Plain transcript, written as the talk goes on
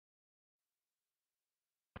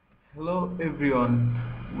Hello everyone,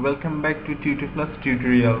 welcome back to Tutor Plus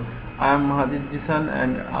tutorial. I am Mahadit Jisan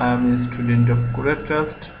and I am a student of Bootstrap.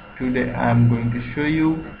 Today I am going to show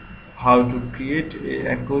you how to create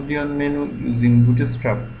a accordion menu using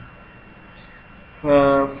Bootstrap.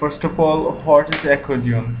 First of all, what is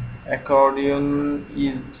accordion? Accordion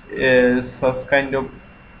is a such kind of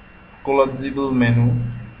collapsible menu.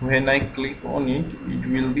 When I click on it, it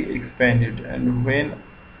will be expanded, and when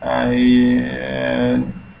I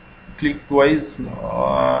click twice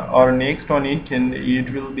or next on it, and it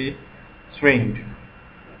will be shrinked.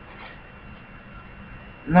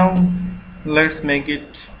 Now let's make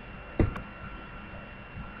it.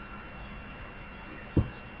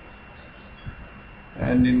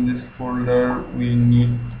 And in this folder we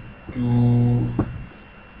need to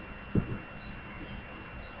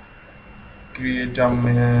create a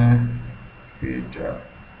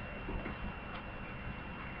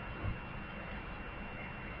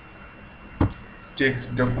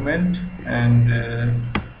text document and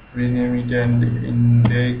rename it and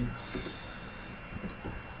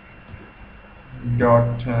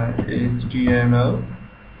index.html,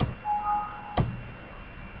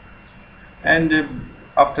 and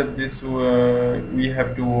after this we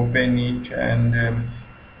have to open it and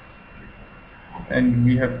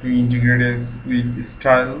we have to integrate it with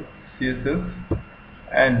style CSS.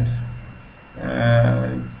 And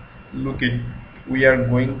look it, we are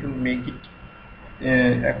going to make it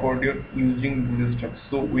accordion using Bootstrap,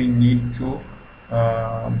 so we need to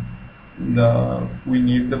the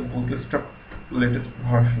Bootstrap latest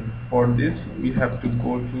version. For this we have to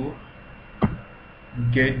go to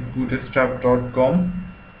getbootstrap.com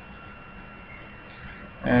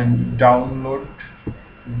and download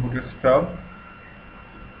Bootstrap,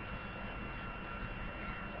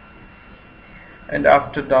 and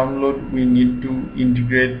after download we need to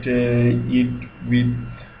integrate it with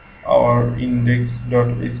our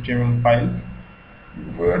index.html file,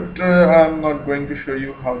 but I'm not going to show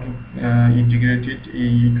you how to integrate it.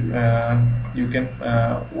 You can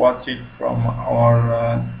watch it from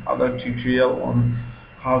our other tutorial on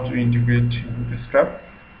how to integrate Bootstrap.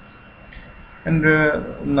 And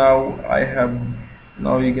now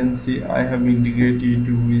you can see I have integrated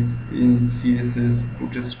with CSS,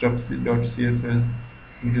 bootstrap.css,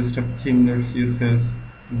 bootstrap theme.css,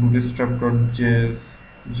 bootstrap.js,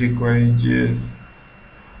 jQuery.js.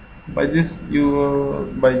 By this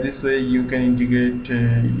way you can integrate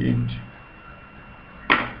it.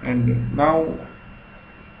 And now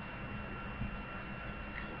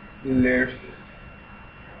let's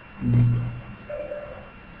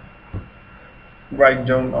write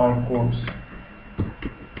down our codes.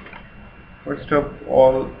 First of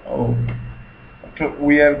all,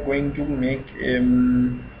 we are going to make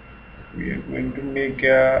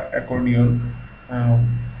a accordion.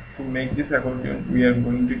 To make this accordion, we are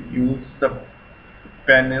going to use the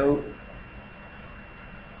panel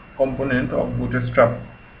component of Bootstrap.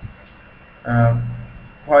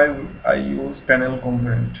 Why I use panel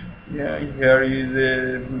component? Here is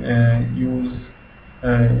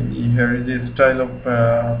a style of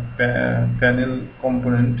panel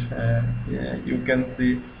component. You can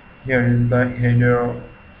see here is the header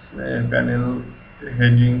panel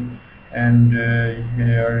heading, and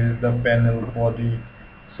here is the panel body.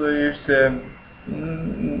 So it's a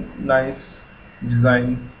nice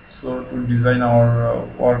design. So to design our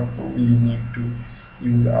work, we need to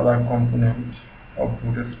use other components of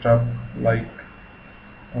Bootstrap like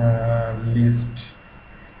list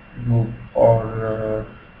group or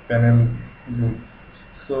panel group.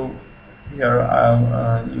 So here I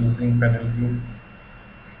am using panel group.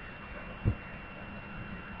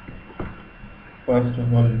 First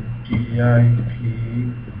of all,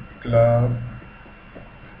 div class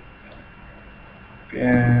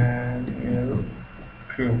panel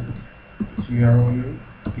group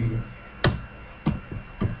 0p.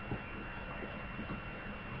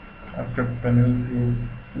 After panel group,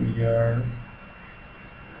 we are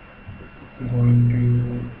going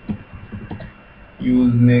to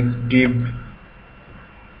use next div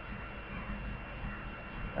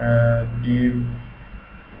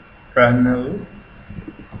panel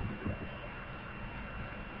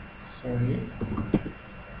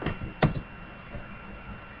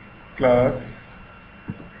class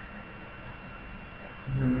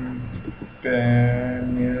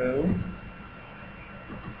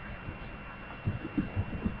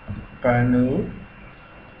panel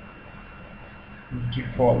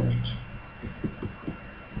default.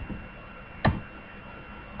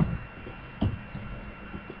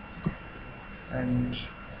 And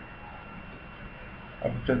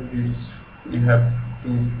after this we have to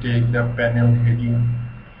take the panel heading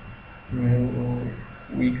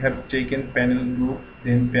we have taken panel group,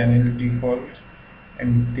 then panel default,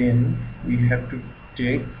 and then we have to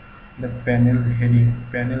take the panel heading.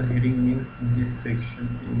 Panel heading means this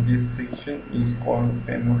section. In this section is called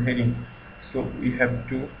panel heading. So we have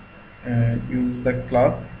to use the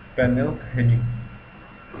class panel heading.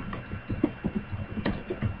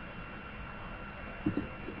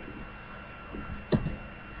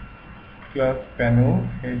 Class panel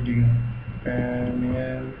heading.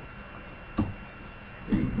 Panel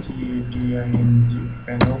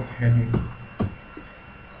panel heading.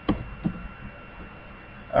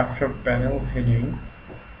 After panel heading,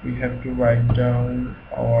 we have to write down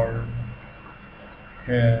our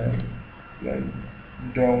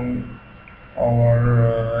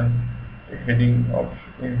heading of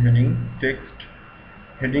heading text.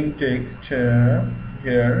 Heading text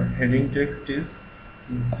here. Heading text is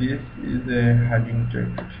this is a heading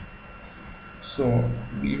text. So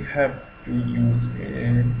we have to use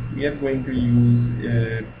we are going to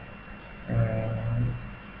use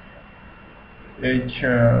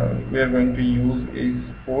we are going to use a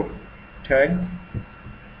support tag.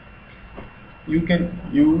 You can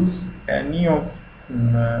use any of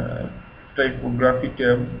typography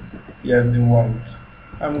tab as you want.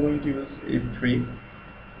 I'm going to use F3.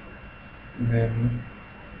 Then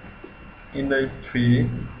in the F3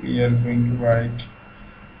 we are going to write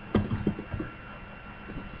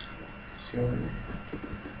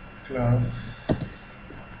class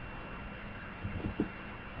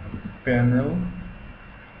panel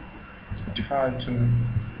title.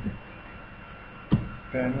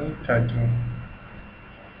 Panel title.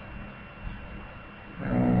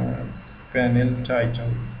 Panel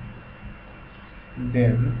title.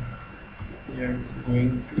 Then we are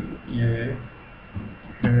going to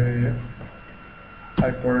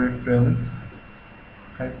hyperreference.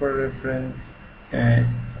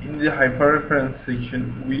 In the hyperreference section,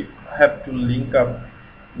 we have to link up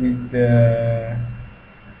with the.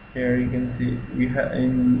 Here you can see we have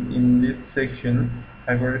in this section,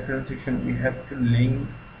 hyperreference section, we have to link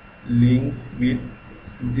with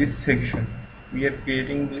this section. We are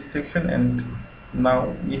creating this section, and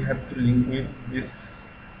now we have to link with this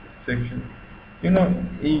section.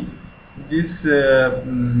 This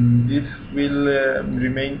will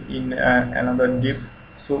remain in another div,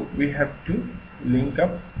 so we have to link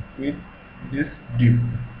up with this div.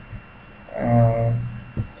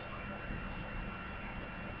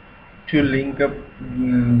 To link up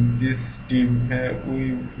this div,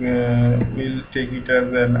 we will take it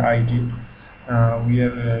as an ID. We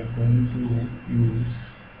are going to use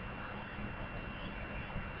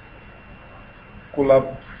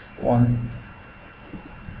collapse 1.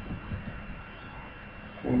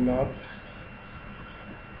 Collapse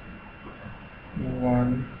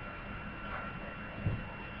 1.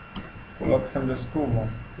 Collapse underscore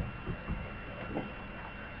 1.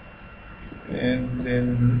 And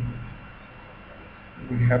then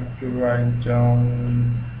we have to write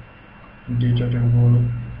down data table.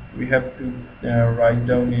 We have to write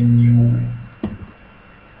down a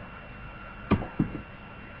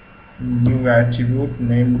new attribute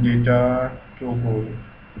named data table.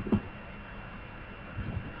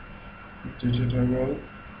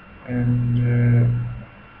 And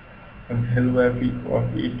the value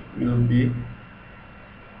of it will be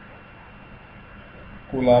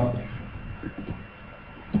collapse,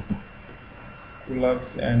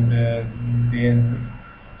 and then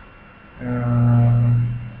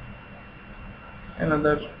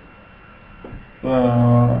another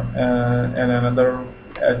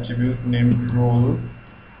attribute named role.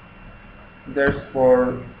 That's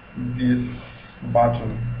for this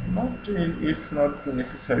button. It's not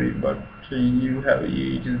necessary, but you have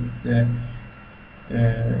it is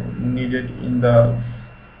needed in the.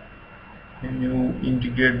 When you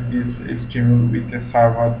integrate this HTML with a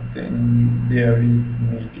server, then there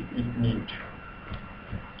is need.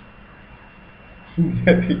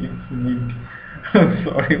 There is need.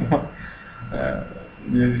 Sorry,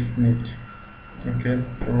 there is need. Okay,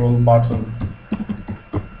 role button.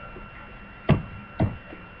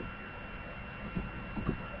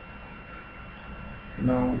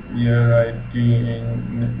 Now we are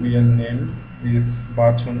writing. We are named this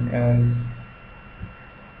button as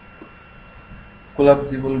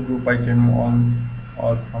collapsible group item on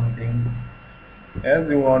or something, as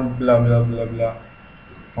you want, blah blah blah blah,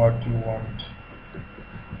 what you want.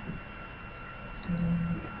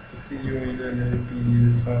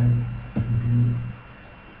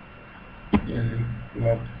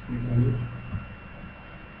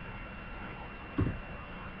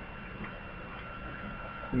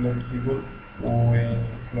 Collapsible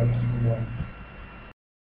one.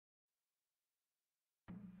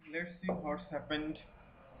 let's see what's happened.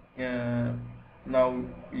 uh, Now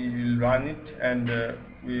we will run it and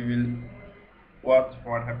we will watch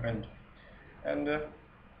what happened. And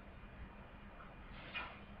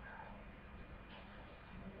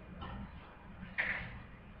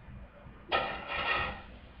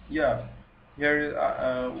yeah, here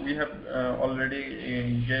we have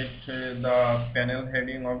already get the panel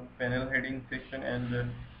heading section,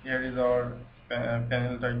 and here is our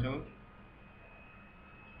panel title.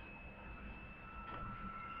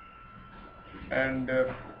 And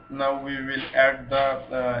now we will add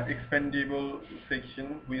the expandable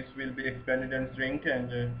section, which will be expanded and shrinked.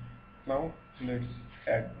 And now let's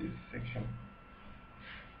add this section.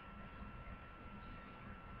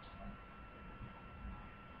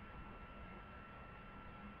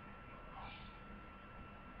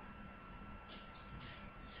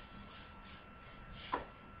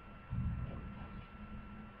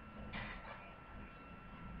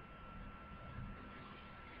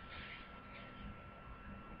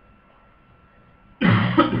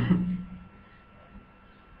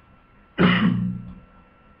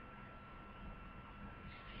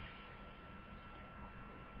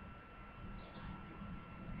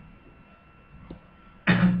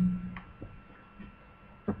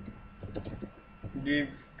 Give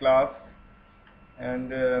class,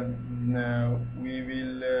 and we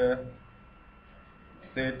will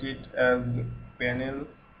set it as panel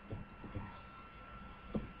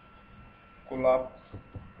collapse,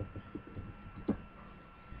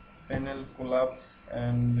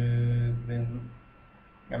 and then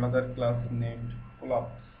another class named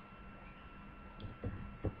collapse.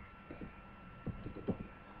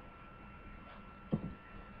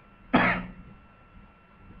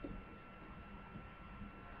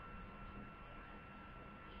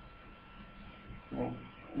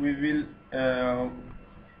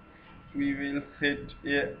 We will set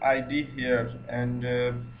a ID here, and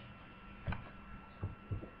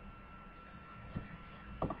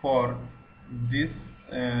for this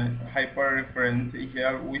hyperreference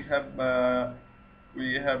here we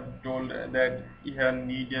have told that here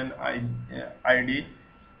need an ID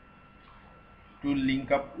to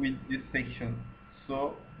link up with this section.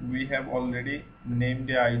 So we have already named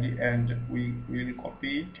the ID, and we will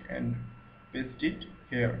copy it and paste it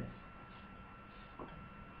here.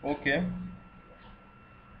 Okay,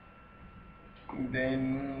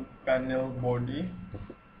 then panel body,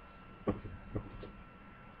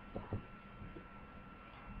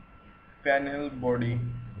 panel body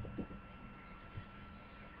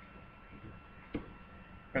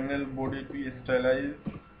to stylize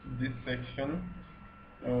this section.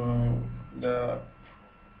 The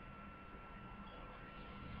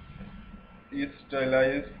is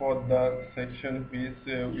stylized for the section which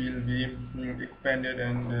will be expanded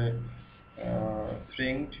and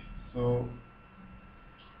synced. So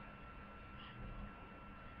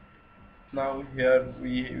now here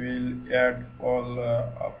we will add all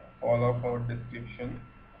of our description.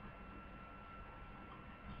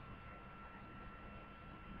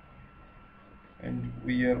 And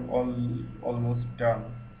we are almost done,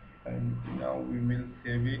 and now we will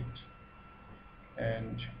save it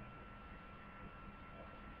and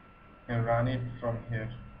run it from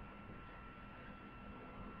here.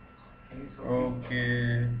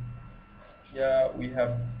 Okay, yeah, we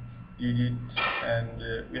have did it, and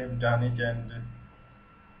we have done it, and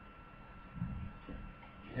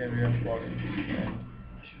here we have got it. And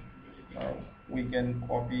now we can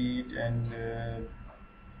copy it and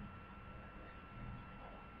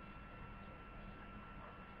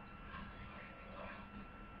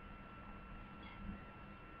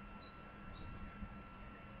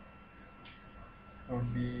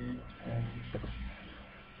copy it and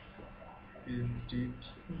paste it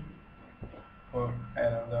for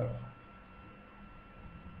another.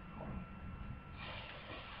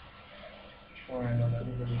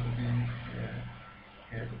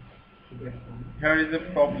 Here is a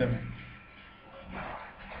problem.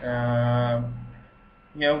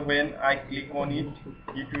 Here when I click on it,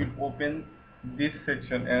 it will open this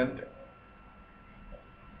section, and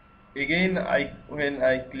again when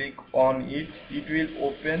I click on it, it will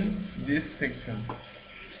open this section.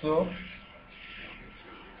 So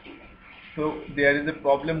there is a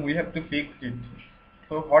problem, we have to fix it.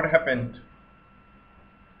 So what happened?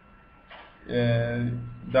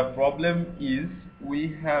 The problem is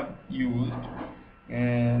we have used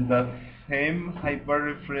the same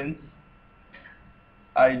hyperreference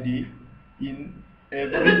ID in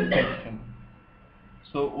every section.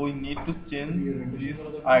 So we need to change these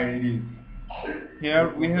IDs.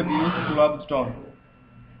 Here we have used collapsed on.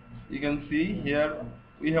 You can see here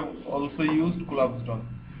we have also used collapsed on.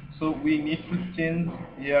 So we need to change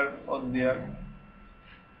here or there.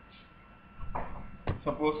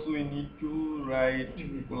 Suppose we need to write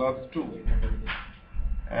class 2,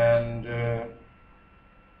 and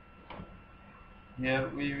here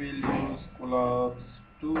we will use class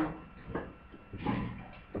 2.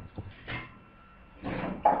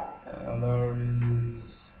 Other is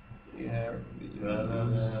here we use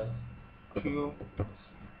 2.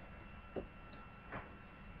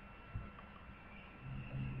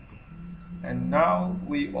 And now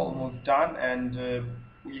we almost done, and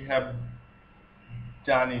we have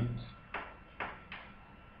done it.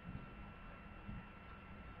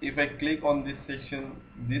 If I click on this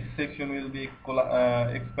section will be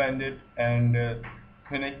expanded, and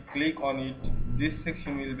when I click on it, this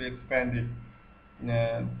section will be expanded.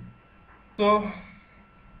 So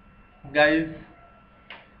guys,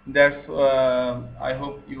 that's I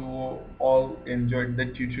hope you all enjoyed the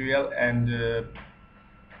tutorial, and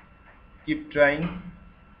keep trying.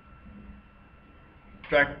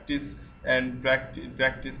 Practice and practice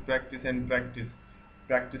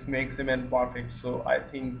makes a man perfect. So I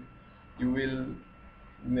think you will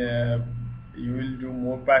do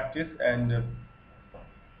more practice, and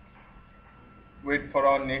wait for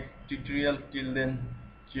our next tutorial. Till then,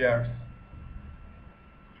 cheers.